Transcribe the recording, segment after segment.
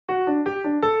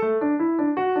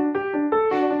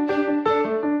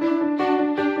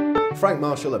Frank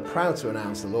Marshall are proud to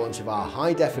announce the launch of our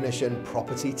high-definition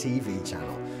property TV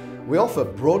channel. We offer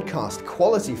broadcast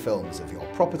quality films of your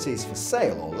properties for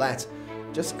sale or let.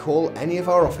 Just call any of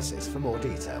our offices for more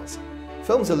details.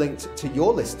 Films are linked to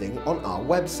your listing on our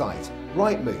website,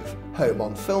 Rightmove,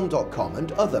 homeonfilm.com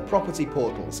and other property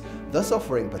portals, thus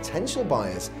offering potential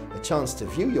buyers a chance to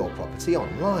view your property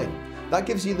online. That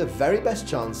gives you the very best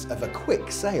chance of a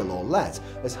quick sale or let,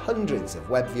 as hundreds of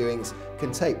web viewings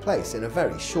can take place in a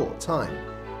very short time.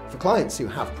 For clients who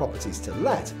have properties to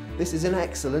let, this is an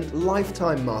excellent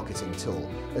lifetime marketing tool,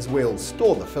 as we'll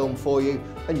store the film for you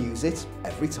and use it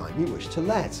every time you wish to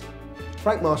let.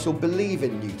 Frank Marshall believe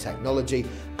in new technology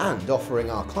and offering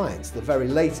our clients the very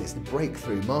latest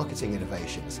breakthrough marketing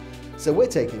innovations. So we're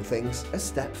taking things a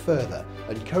step further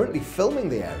and currently filming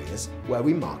the areas where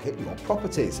we market your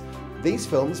properties. These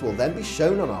films will then be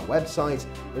shown on our website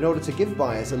in order to give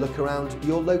buyers a look around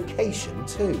your location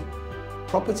too.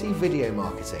 Property video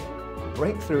marketing,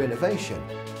 breakthrough innovation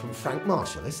from Frank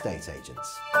Marshall Estate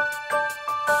Agents.